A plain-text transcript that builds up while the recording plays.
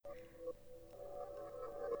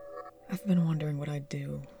I've been wondering what I'd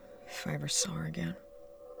do if I ever saw her again.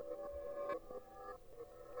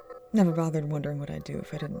 Never bothered wondering what I'd do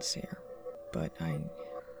if I didn't see her, but I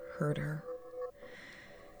heard her,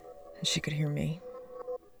 and she could hear me.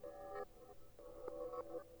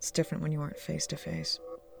 It's different when you aren't face to face,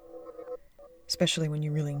 especially when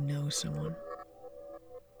you really know someone.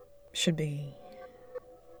 Should be.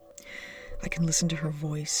 I can listen to her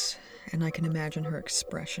voice, and I can imagine her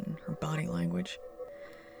expression, her body language.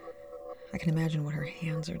 I can imagine what her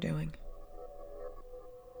hands are doing.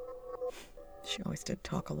 She always did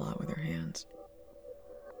talk a lot with her hands.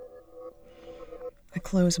 I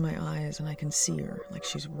close my eyes and I can see her like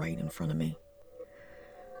she's right in front of me.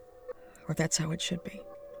 Or that's how it should be.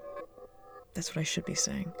 That's what I should be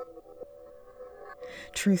saying.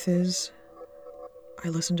 Truth is, I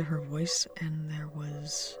listened to her voice and there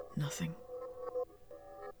was nothing.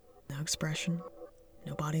 No expression,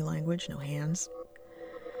 no body language, no hands.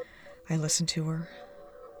 I listened to her,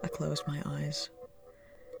 I closed my eyes,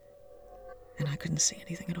 and I couldn't see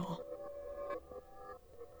anything at all.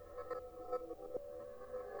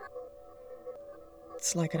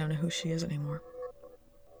 It's like I don't know who she is anymore.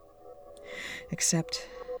 Except,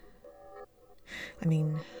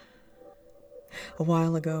 a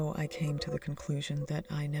while ago I came to the conclusion that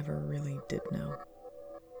I never really did know.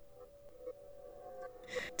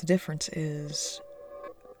 The difference is,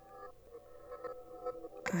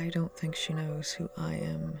 I don't think she knows who I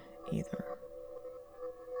am either.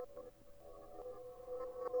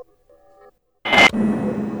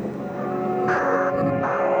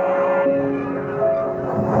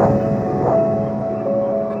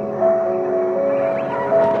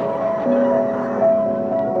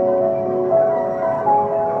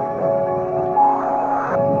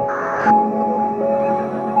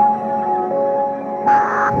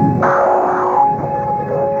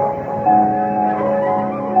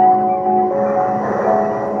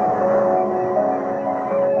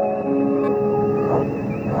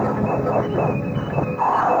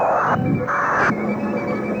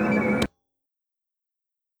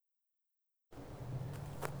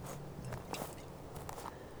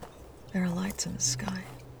 There are lights in the sky.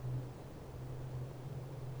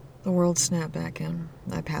 The world snapped back in.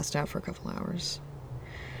 I passed out for a couple hours.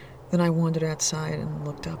 Then I wandered outside and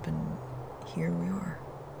looked up, and here we are.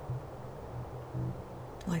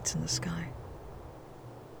 Lights in the sky.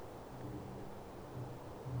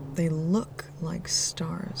 They look like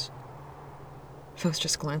stars. If I was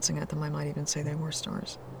just glancing at them, I might even say they were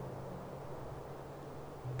stars.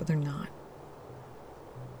 But they're not.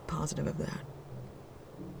 Positive of that.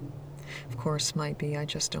 Of course, might be I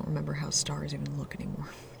just don't remember how stars even look anymore.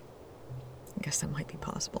 I guess that might be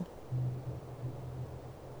possible.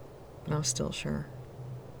 But I'm still sure.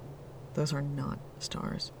 Those are not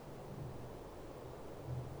stars.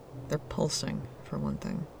 They're pulsing, for one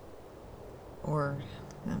thing. Or,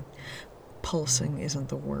 pulsing isn't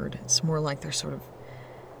the word. It's more like they're sort of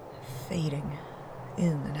fading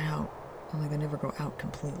in and out, only they never go out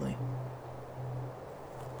completely.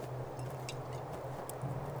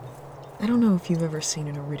 I don't know if you've ever seen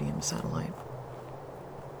an Iridium satellite.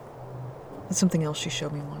 That's something else she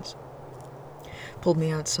showed me once. Pulled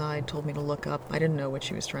me outside, told me to look up. I didn't know what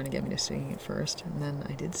she was trying to get me to see at first, and then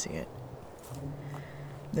I did see it.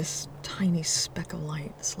 This tiny speck of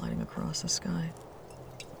light sliding across the sky.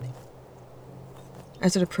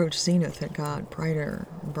 As it approached zenith, it got brighter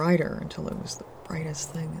and brighter until it was the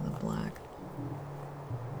brightest thing in the black.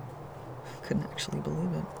 Couldn't actually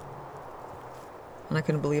believe it. And I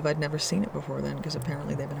couldn't believe I'd never seen it before then, because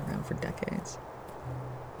apparently they've been around for decades.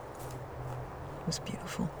 It was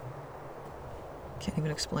beautiful. Can't even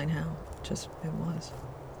explain how. Just, it was.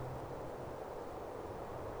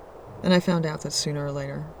 And I found out that sooner or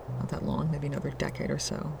later, not that long, maybe another decade or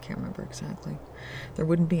so, can't remember exactly, there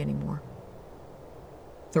wouldn't be any more.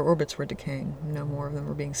 Their orbits were decaying. No more of them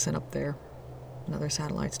were being sent up there. And other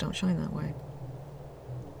satellites don't shine that way.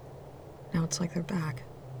 Now it's like they're back.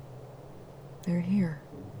 They're here.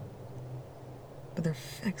 But they're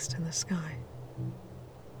fixed in the sky.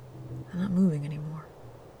 They're not moving anymore.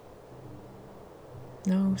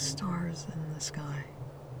 No stars in the sky.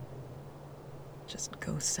 Just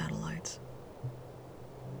ghost satellites.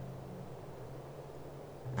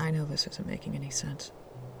 I know this isn't making any sense.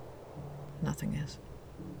 Nothing is.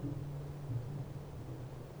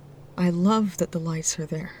 I love that the lights are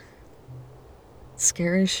there.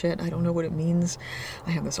 Scary as shit. I don't know what it means.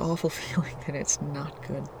 I have this awful feeling that it's not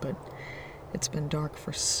good, but it's been dark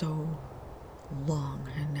for so long,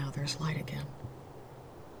 and now there's light again.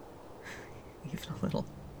 Even a little.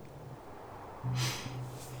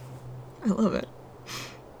 I love it.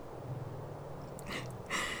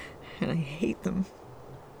 And I hate them.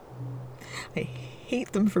 I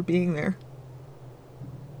hate them for being there.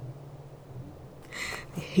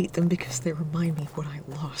 I hate them because they remind me of what I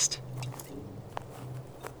lost.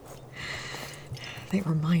 They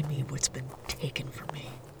remind me of what's been taken from me.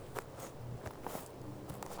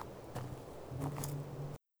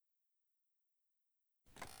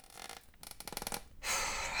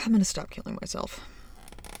 I'm gonna stop killing myself.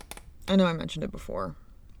 I know I mentioned it before.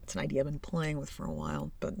 It's an idea I've been playing with for a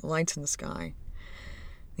while, but the lights in the sky,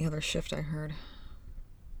 the other shift I heard.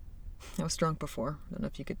 I was drunk before, I don't know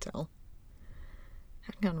if you could tell. I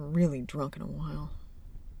hadn't gotten really drunk in a while.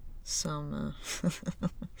 Some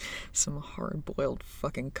hard-boiled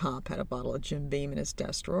fucking cop had a bottle of Jim Beam in his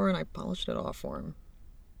desk drawer, and I polished it off for him.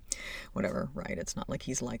 Whatever, right? It's not like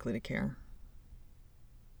he's likely to care.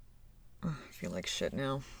 I feel like shit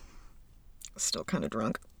now. Still kind of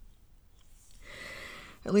drunk.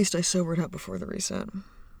 At least I sobered up before the reset.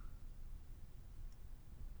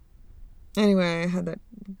 Anyway, I had that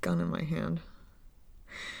gun in my hand.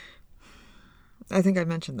 I think I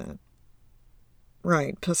mentioned that.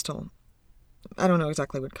 Right, pistol. I don't know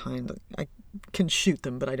exactly what kind. I can shoot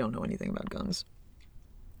them, but I don't know anything about guns.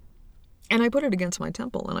 And I put it against my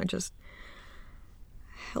temple, and I just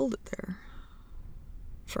held it there.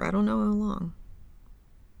 For I don't know how long.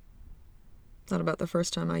 Thought about the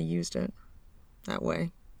first time I used it. That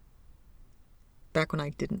way. Back when I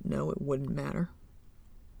didn't know it wouldn't matter.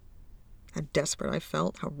 How desperate I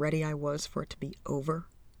felt, how ready I was for it to be over.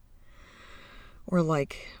 Or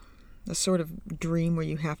like a sort of dream where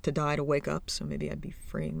you have to die to wake up, so maybe I'd be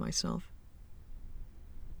freeing myself.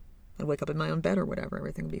 I'd wake up in my own bed or whatever,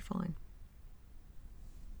 everything would be fine.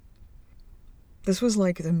 This was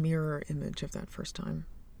like the mirror image of that first time.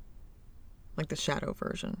 Like the shadow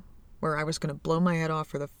version, where I was going to blow my head off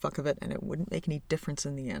for the fuck of it and it wouldn't make any difference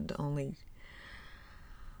in the end. Only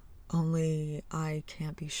I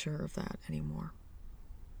can't be sure of that anymore.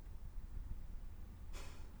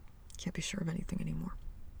 Can't be sure of anything anymore.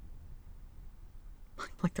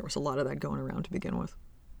 Like there was a lot of that going around to begin with.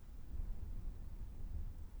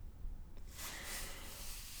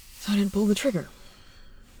 So I didn't pull the trigger.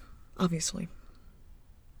 Obviously.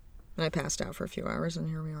 And I passed out for a few hours and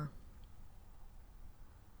here we are.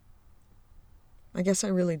 I guess I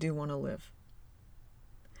really do want to live.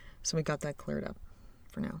 So we got that cleared up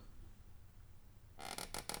for now.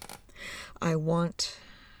 I want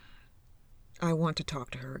to talk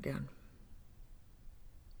to her again.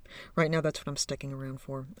 Right now, that's what I'm sticking around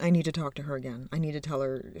for. I need to talk to her again. I need to tell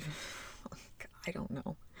her, I don't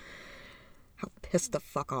know, how pissed the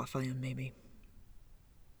fuck off I am, maybe.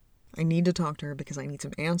 I need to talk to her because I need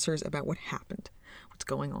some answers about what happened, what's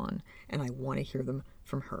going on, and I want to hear them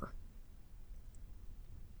from her.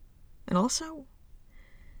 And also,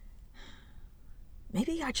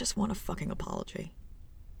 maybe I just want a fucking apology.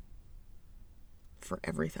 For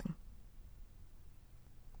everything.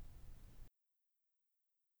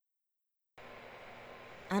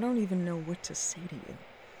 I don't even know what to say to you.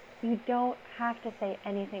 You don't have to say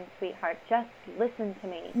anything, sweetheart. Just listen to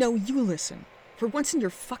me. No, you listen. For once in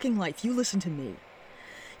your fucking life, you listen to me.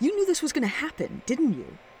 You knew this was going to happen, didn't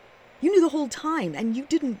you? You knew the whole time, and you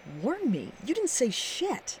didn't warn me. You didn't say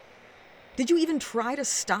shit. Did you even try to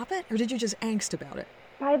stop it, or did you just angst about it?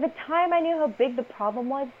 By the time I knew how big the problem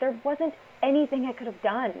was, there wasn't anything I could have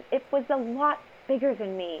done. It was a lot bigger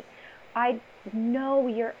than me. I know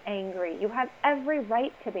you're angry. You have every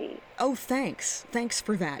right to be. Oh, thanks. Thanks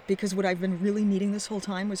for that, because what I've been really needing this whole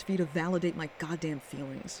time was for you to validate my goddamn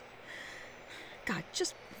feelings. God,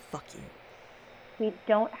 just fuck you. We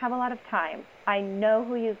don't have a lot of time. I know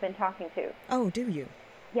who you've been talking to. Oh, do you?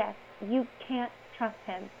 Yes, you can't trust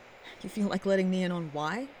him. You feel like letting me in on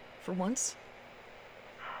why, for once?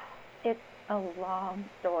 It's a long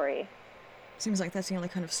story. Seems like that's the only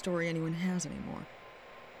kind of story anyone has anymore.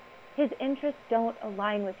 His interests don't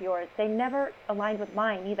align with yours. They never aligned with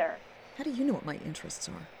mine either. How do you know what my interests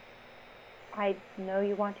are? I know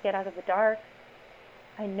you want to get out of the dark.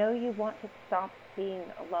 I know you want to stop being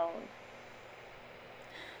alone.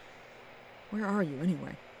 Where are you,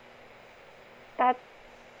 anyway? That's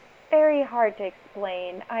very hard to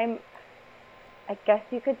explain. I guess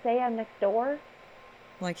you could say I'm next door.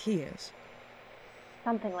 Like he is.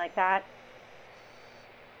 Something like that.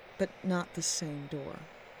 But not the same door.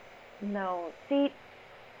 No. See,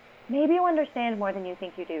 maybe you understand more than you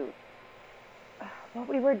think you do. What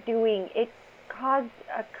we were doing, it caused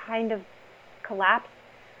a kind of collapse,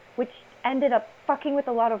 which ended up fucking with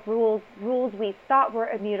a lot of rules we thought were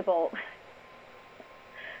immutable.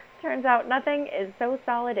 Turns out nothing is so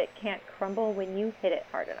solid it can't crumble when you hit it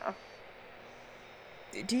hard enough.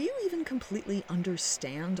 Do you even completely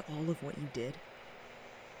understand all of what you did?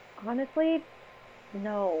 Honestly,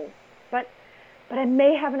 no. But I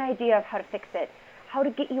may have an idea of how to fix it, how to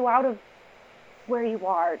get you out of where you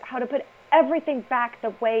are, how to put everything back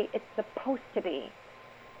the way it's supposed to be.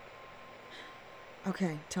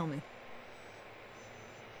 Okay, tell me.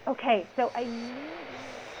 Okay, so I need you to get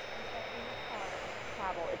in the car and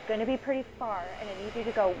travel. It's going to be pretty far, and I need you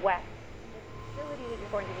to go west. The facility that you're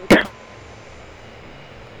going to need to contact.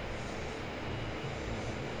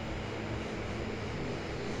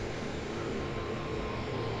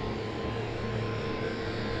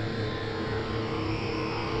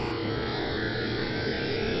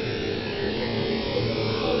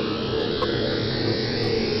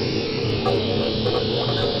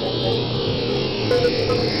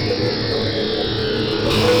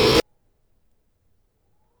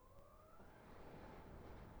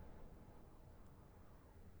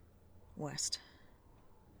 West.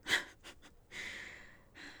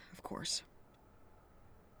 Of course.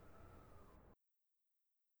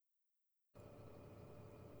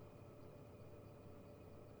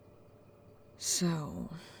 So,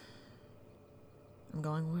 I'm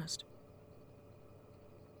going west.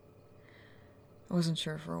 I wasn't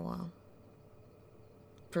sure for a while.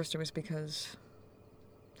 First it was because...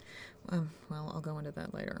 well, I'll go into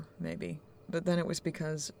that later, maybe. But then it was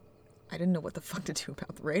because I didn't know what the fuck to do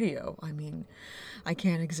about the radio. I mean, I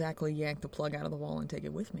can't exactly yank the plug out of the wall and take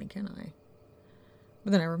it with me, can I?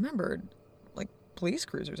 But then I remembered, like, police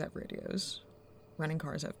cruisers have radios. Running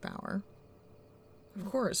cars have power. Of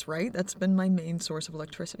course, right? That's been my main source of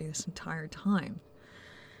electricity this entire time.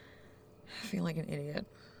 I feel like an idiot.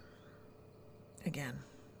 Again.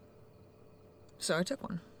 So I took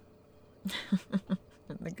one.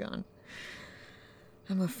 And the gun.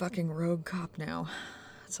 I'm a fucking rogue cop now.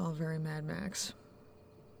 It's all very Mad Max.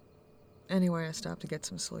 Anyway, I stopped to get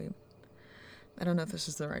some sleep. I don't know if this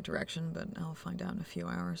is the right direction, but I'll find out in a few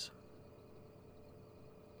hours.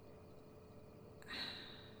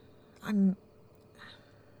 I'm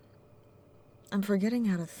forgetting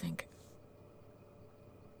how to think.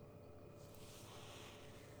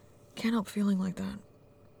 Can't help feeling like that.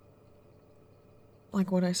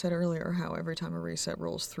 Like what I said earlier, how every time a reset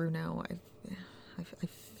rolls through now,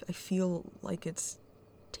 I feel like it's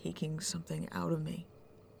taking something out of me.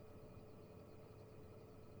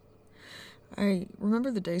 I remember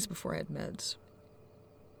the days before I had meds.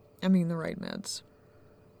 I mean the right meds.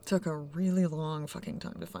 Took a really long fucking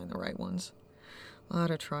time to find the right ones. A lot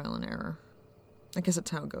of trial and error. I guess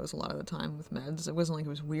that's how it goes a lot of the time with meds. It wasn't like it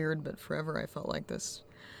was weird, but forever I felt like this...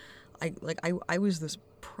 I was this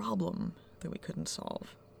problem that we couldn't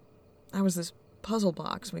solve. I was this puzzle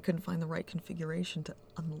box and we couldn't find the right configuration to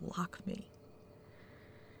unlock me.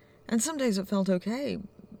 And some days it felt okay,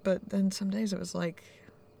 but then some days it was like,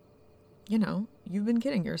 you know, you've been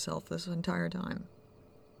kidding yourself this entire time.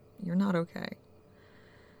 You're not okay.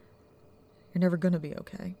 You're never gonna be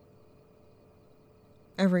okay.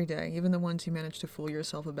 Every day, even the ones you manage to fool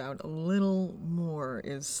yourself about, a little more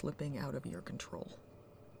is slipping out of your control.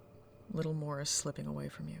 A little more is slipping away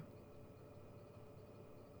from you.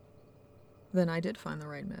 Then I did find the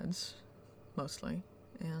right meds, mostly,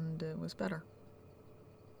 and it was better.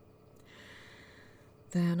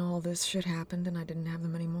 Then all this shit happened and I didn't have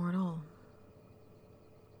them anymore at all.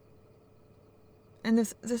 And the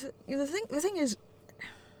thing is,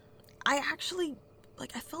 I actually,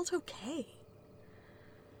 I felt okay.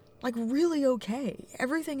 Like, really okay.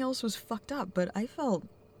 Everything else was fucked up, but I felt,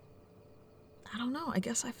 I don't know, I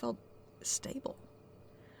guess I felt stable.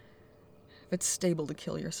 If it's stable to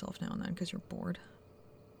kill yourself now and then because you're bored.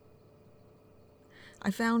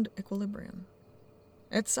 I found equilibrium.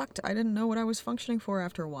 It sucked. I didn't know what I was functioning for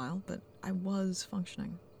after a while, but I was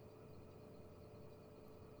functioning.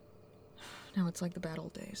 Now it's like the bad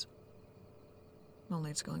old days.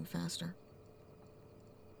 Only it's going faster.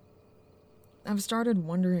 I've started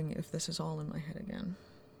wondering if this is all in my head again.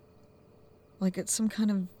 Like it's some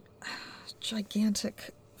kind of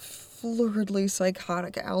gigantic, floridly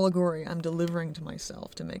psychotic allegory I'm delivering to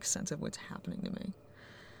myself to make sense of what's happening to me.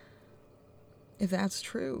 If that's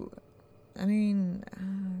true, I mean,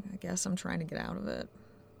 I guess I'm trying to get out of it.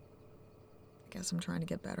 I guess I'm trying to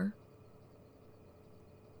get better.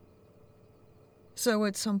 So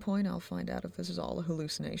at some point I'll find out if this is all a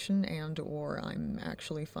hallucination and or I'm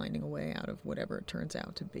actually finding a way out of whatever it turns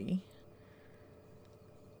out to be.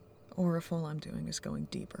 Or if all I'm doing is going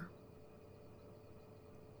deeper.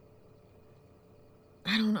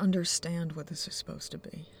 I don't understand what this is supposed to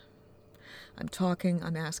be. I'm talking,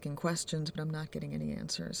 I'm asking questions, but I'm not getting any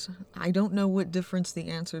answers. I don't know what difference the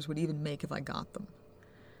answers would even make if I got them.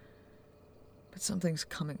 But something's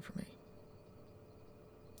coming for me.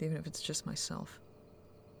 Even if it's just myself.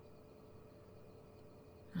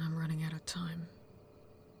 I'm running out of time.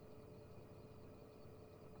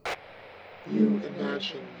 You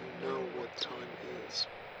imagine you know what time is.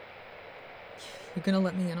 You gonna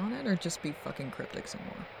let me in on it, or just be fucking cryptic some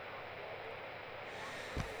more?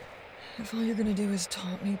 If all you're gonna do is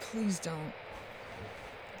taunt me, please don't.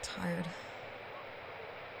 I'm tired.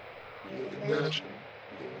 You imagine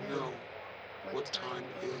you know what time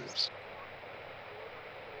is.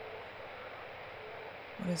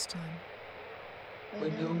 What is time? We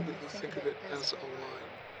know that you think of it as a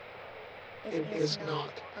line. It is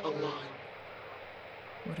not a line.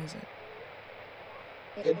 What is it?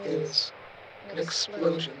 It is an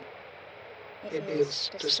explosion. It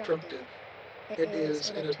is destructive. It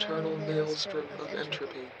is an eternal maelstrom of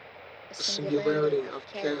entropy, a singularity of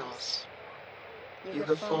chaos. You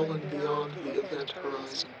have fallen beyond the event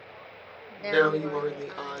horizon. Now you are in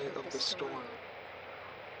the eye of the storm.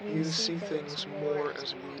 You see things more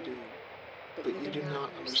as we do, but you do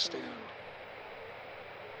not understand.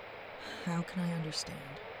 How can I understand?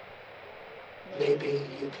 Maybe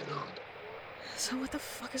you cannot. So what the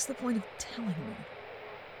fuck is the point of telling me?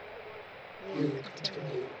 You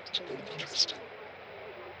continue to be interesting.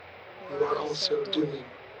 You are also doing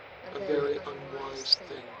a very unwise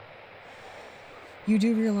thing. You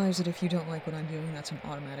do realize that if you don't like what I'm doing, that's an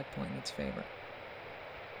automatic point in its favor.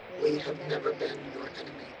 We have never been your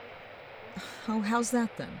enemy. Oh, how's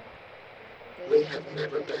that then? We have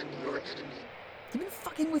never been your enemy. You've been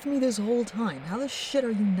fucking with me this whole time. How the shit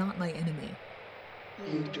are you not my enemy?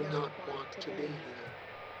 You do not want to be here.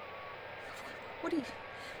 What do you...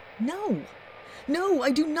 No! No,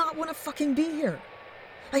 I do not want to fucking be here.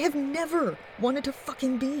 I have never wanted to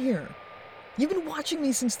fucking be here. You've been watching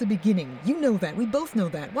me since the beginning. You know that. We both know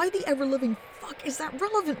that. Why the ever-living fuck is that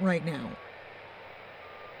relevant right now?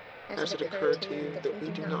 Has it occurred to you that we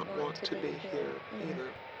do not want to be here either?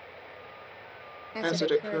 Has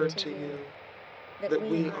it occurred to you that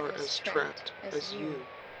we are as trapped as you?